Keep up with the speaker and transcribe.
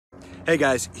Hey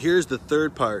guys, here's the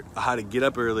third part of how to get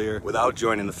up earlier without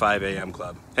joining the 5 a.m.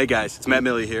 club. Hey guys, it's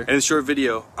Milia here. And in this short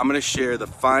video, I'm gonna share the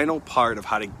final part of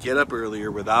how to get up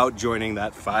earlier without joining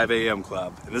that 5 a.m.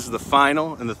 club. And this is the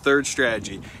final and the third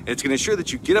strategy. And it's gonna ensure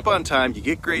that you get up on time, you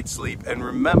get great sleep, and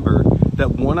remember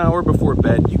that 1 hour before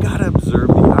bed, you gotta observe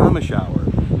the Amish hour.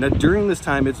 Now during this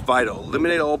time, it's vital.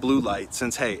 Eliminate all blue light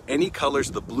since, hey, any colors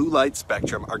of the blue light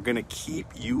spectrum are gonna keep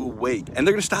you awake and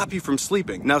they're gonna stop you from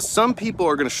sleeping. Now, some people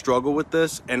are gonna struggle with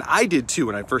this, and I did too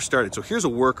when I first started. So here's a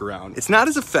workaround. It's not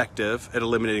as effective at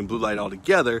eliminating blue light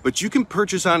altogether, but you can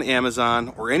purchase on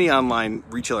Amazon or any online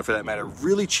retailer for that matter, a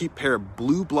really cheap pair of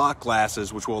blue block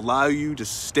glasses, which will allow you to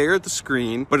stare at the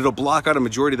screen, but it'll block out a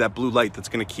majority of that blue light that's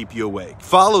gonna keep you awake.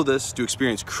 Follow this to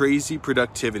experience crazy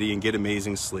productivity and get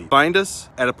amazing sleep. Find us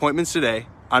at Appointments Today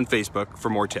on Facebook for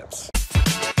more tips.